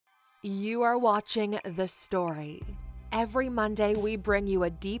You are watching The Story. Every Monday, we bring you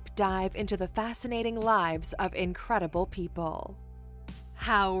a deep dive into the fascinating lives of incredible people.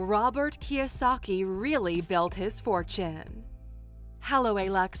 How Robert Kiyosaki really built his fortune. Hello,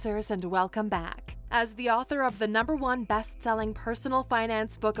 Aluxers, and welcome back. As the author of the #1 best-selling personal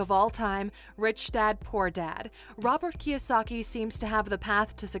finance book of all time, Rich Dad, Poor Dad, Robert Kiyosaki seems to have the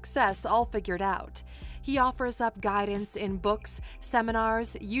path to success all figured out. He offers up guidance in books,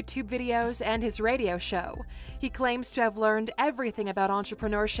 seminars, YouTube videos, and his radio show. He claims to have learned everything about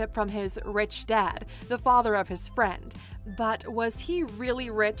entrepreneurship from his rich dad, the father of his friend. But was he really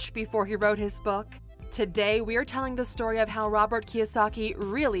rich before he wrote his book? Today, we're telling the story of how Robert Kiyosaki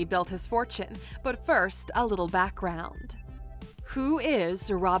really built his fortune. But first, a little background. Who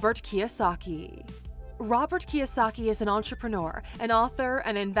is Robert Kiyosaki? Robert Kiyosaki is an entrepreneur, an author,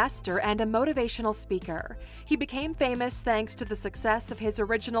 an investor, and a motivational speaker. He became famous thanks to the success of his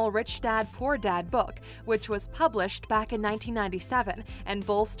original Rich Dad, Poor Dad book, which was published back in 1997 and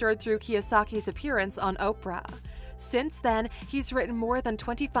bolstered through Kiyosaki's appearance on Oprah. Since then, he's written more than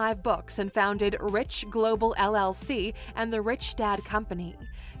 25 books and founded Rich Global LLC and the Rich Dad Company.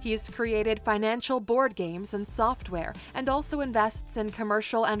 He's created financial board games and software and also invests in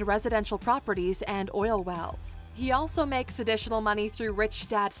commercial and residential properties and oil wells. He also makes additional money through Rich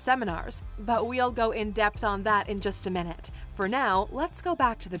Dad seminars, but we'll go in depth on that in just a minute. For now, let's go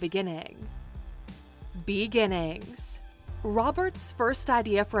back to the beginning. Beginnings. Robert's first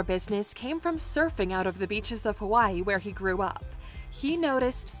idea for a business came from surfing out of the beaches of Hawaii where he grew up. He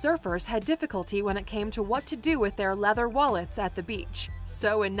noticed surfers had difficulty when it came to what to do with their leather wallets at the beach.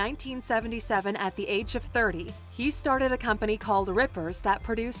 So in 1977, at the age of 30, he started a company called Rippers that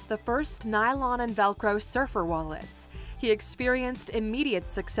produced the first nylon and Velcro surfer wallets. He experienced immediate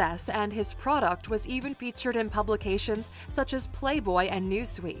success, and his product was even featured in publications such as Playboy and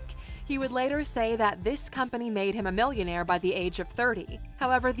Newsweek. He would later say that this company made him a millionaire by the age of 30.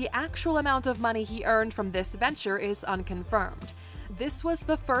 However, the actual amount of money he earned from this venture is unconfirmed. This was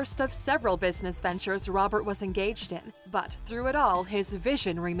the first of several business ventures Robert was engaged in, but through it all, his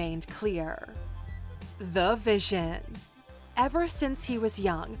vision remained clear. The vision. Ever since he was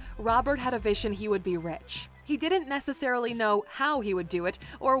young, Robert had a vision he would be rich. He didn't necessarily know how he would do it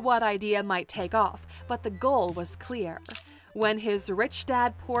or what idea might take off, but the goal was clear. When his Rich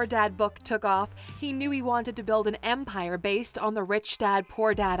Dad, Poor Dad book took off, he knew he wanted to build an empire based on the Rich Dad,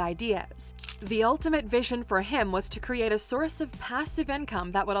 Poor Dad ideas. The ultimate vision for him was to create a source of passive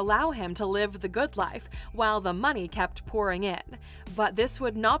income that would allow him to live the good life while the money kept pouring in. But this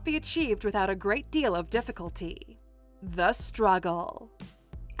would not be achieved without a great deal of difficulty. The struggle.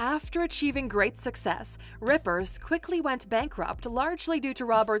 After achieving great success, Rippers quickly went bankrupt, largely due to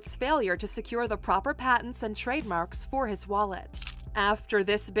Robert's failure to secure the proper patents and trademarks for his wallet. After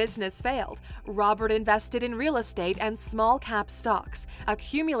this business failed, Robert invested in real estate and small-cap stocks,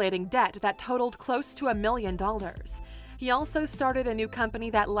 accumulating debt that totaled close to $1 million. He also started a new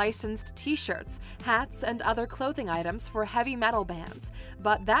company that licensed t-shirts, hats, and other clothing items for heavy metal bands,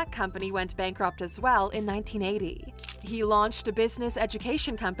 but that company went bankrupt as well in 1980. He launched a business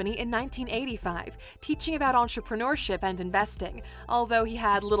education company in 1985, teaching about entrepreneurship and investing, although he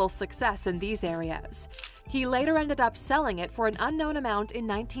had little success in these areas. He later ended up selling it for an unknown amount in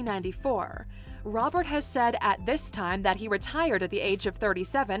 1994. Robert has said at this time that he retired at the age of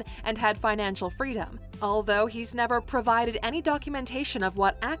 37 and had financial freedom, although he's never provided any documentation of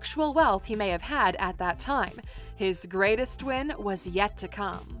what actual wealth he may have had at that time. His greatest win was yet to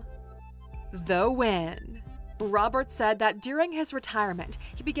come. The win. Robert said that during his retirement,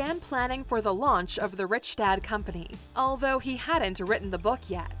 he began planning for the launch of the Rich Dad Company, although he hadn't written the book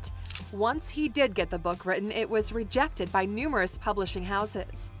yet. Once he did get the book written, it was rejected by numerous publishing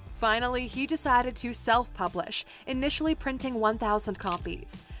houses. Finally, he decided to self-publish, initially printing 1,000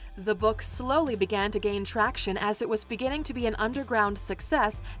 copies. The book slowly began to gain traction as it was beginning to be an underground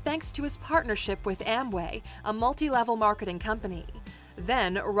success thanks to his partnership with Amway, a multi-level marketing company.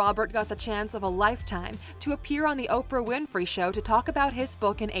 Then, Robert got the chance of a lifetime to appear on the Oprah Winfrey Show to talk about his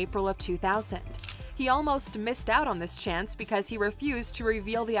book in April of 2000. He almost missed out on this chance because he refused to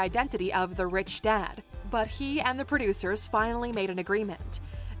reveal the identity of the Rich Dad, but he and the producers finally made an agreement.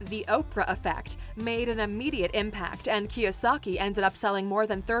 The Oprah effect made an immediate impact, and Kiyosaki ended up selling more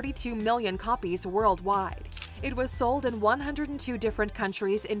than 32 million copies worldwide. It was sold in 102 different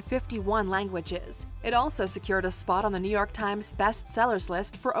countries in 51 languages. It also secured a spot on the New York Times bestsellers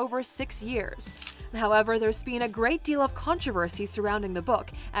list for over 6 years. However, there's been a great deal of controversy surrounding the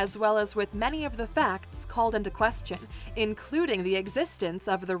book, as well as with many of the facts called into question, including the existence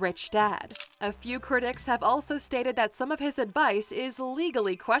of the rich dad. A few critics have also stated that some of his advice is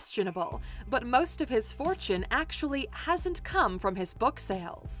legally questionable, but most of his fortune actually hasn't come from his book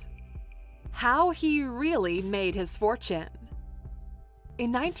sales. How he really made his fortune.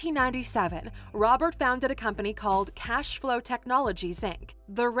 In 1997, Robert founded a company called Cashflow Technologies, Inc.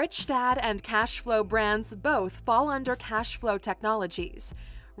 The Rich Dad and Cashflow brands both fall under Cashflow Technologies.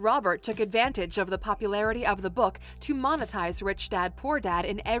 Robert took advantage of the popularity of the book to monetize Rich Dad Poor Dad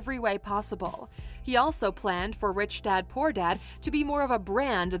in every way possible. He also planned for Rich Dad Poor Dad to be more of a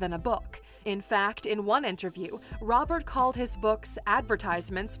brand than a book. In fact, in one interview, Robert called his books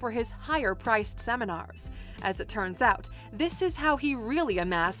advertisements for his higher-priced seminars. As it turns out, this is how he really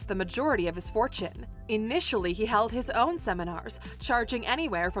amassed the majority of his fortune. Initially, he held his own seminars, charging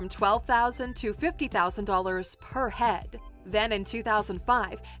anywhere from $12,000 to $50,000 per head. Then in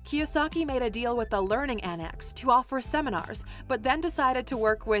 2005, Kiyosaki made a deal with the Learning Annex to offer seminars, but then decided to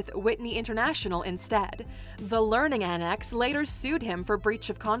work with Whitney International instead. The Learning Annex later sued him for breach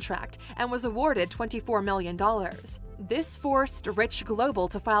of contract and was awarded $24 million. This forced Rich Global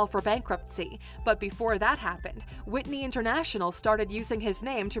to file for bankruptcy, but before that happened, Whitney International started using his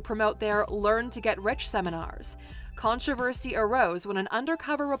name to promote their Learn to Get Rich seminars. Controversy arose when an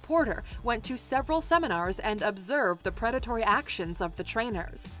undercover reporter went to several seminars and observed the predatory actions of the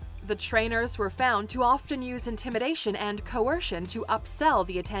trainers. The trainers were found to often use intimidation and coercion to upsell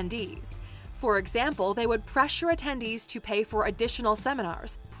the attendees. For example, they would pressure attendees to pay for additional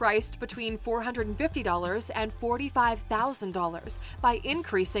seminars, priced between $450 and $45,000, by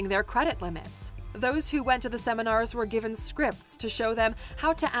increasing their credit limits. Those who went to the seminars were given scripts to show them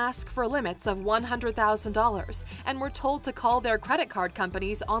how to ask for limits of $100,000 and were told to call their credit card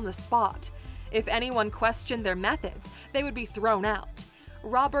companies on the spot. If anyone questioned their methods, they would be thrown out.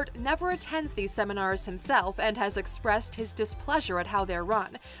 Robert never attends these seminars himself and has expressed his displeasure at how they're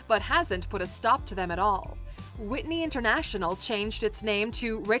run, but hasn't put a stop to them at all. Whitney International changed its name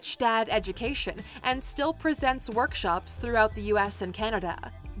to Rich Dad Education and still presents workshops throughout the US and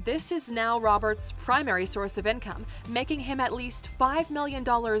Canada. This is now Robert's primary source of income, making him at least $5 million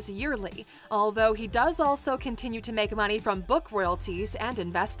yearly, although he does also continue to make money from book royalties and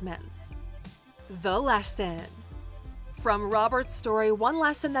investments. The lesson. From Robert's story, one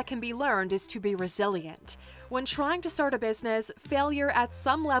lesson that can be learned is to be resilient. When trying to start a business, failure at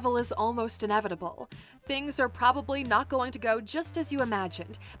some level is almost inevitable. Things are probably not going to go just as you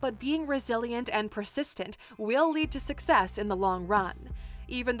imagined, but being resilient and persistent will lead to success in the long run.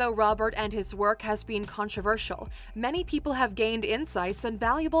 Even though Robert and his work has been controversial, many people have gained insights and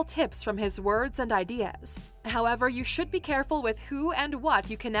valuable tips from his words and ideas. However, you should be careful with who and what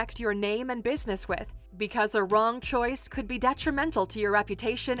you connect your name and business with, because a wrong choice could be detrimental to your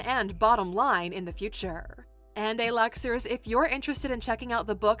reputation and bottom line in the future. And Aluxers, if you're interested in checking out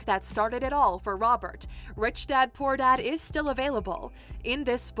the book that started it all for Robert, Rich Dad Poor Dad is still available. In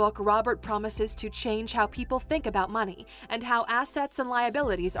this book, Robert promises to change how people think about money and how assets and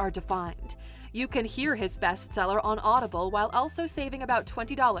liabilities are defined. You can hear his bestseller on Audible while also saving about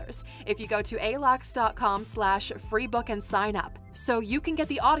 $20 if you go to Alux.com/freebook and sign up, so you can get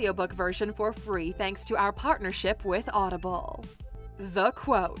the audiobook version for free thanks to our partnership with Audible. The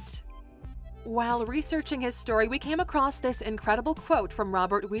quote. While researching his story, we came across this incredible quote from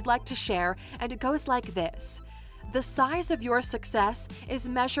Robert we'd like to share, and it goes like this: "The size of your success is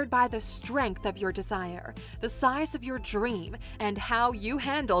measured by the strength of your desire, the size of your dream, and how you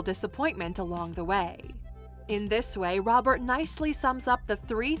handle disappointment along the way." In this way, Robert nicely sums up the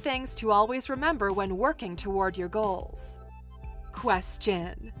 3 things to always remember when working toward your goals.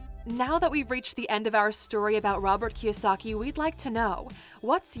 Question. Now that we've reached the end of our story about Robert Kiyosaki, we'd like to know,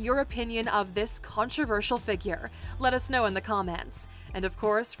 what's your opinion of this controversial figure? Let us know in the comments. And of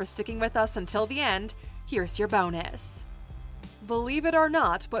course, for sticking with us until the end, here's your bonus. Believe it or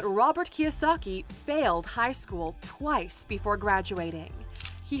not, but Robert Kiyosaki failed high school twice before graduating.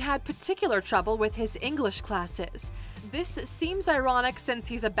 He had particular trouble with his English classes. This seems ironic since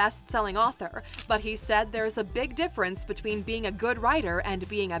he's a best-selling author, but he said there's a big difference between being a good writer and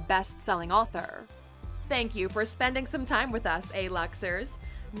being a best-selling author. Thank you for spending some time with us, Aluxers.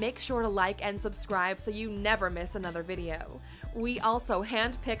 Make sure to like and subscribe so you never miss another video. We also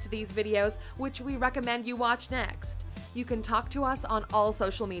hand-picked these videos, which we recommend you watch next. You can talk to us on all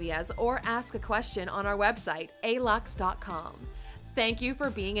social medias or ask a question on our website, Alux.com. Thank you for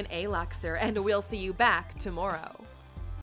being an Aluxer, and we'll see you back tomorrow.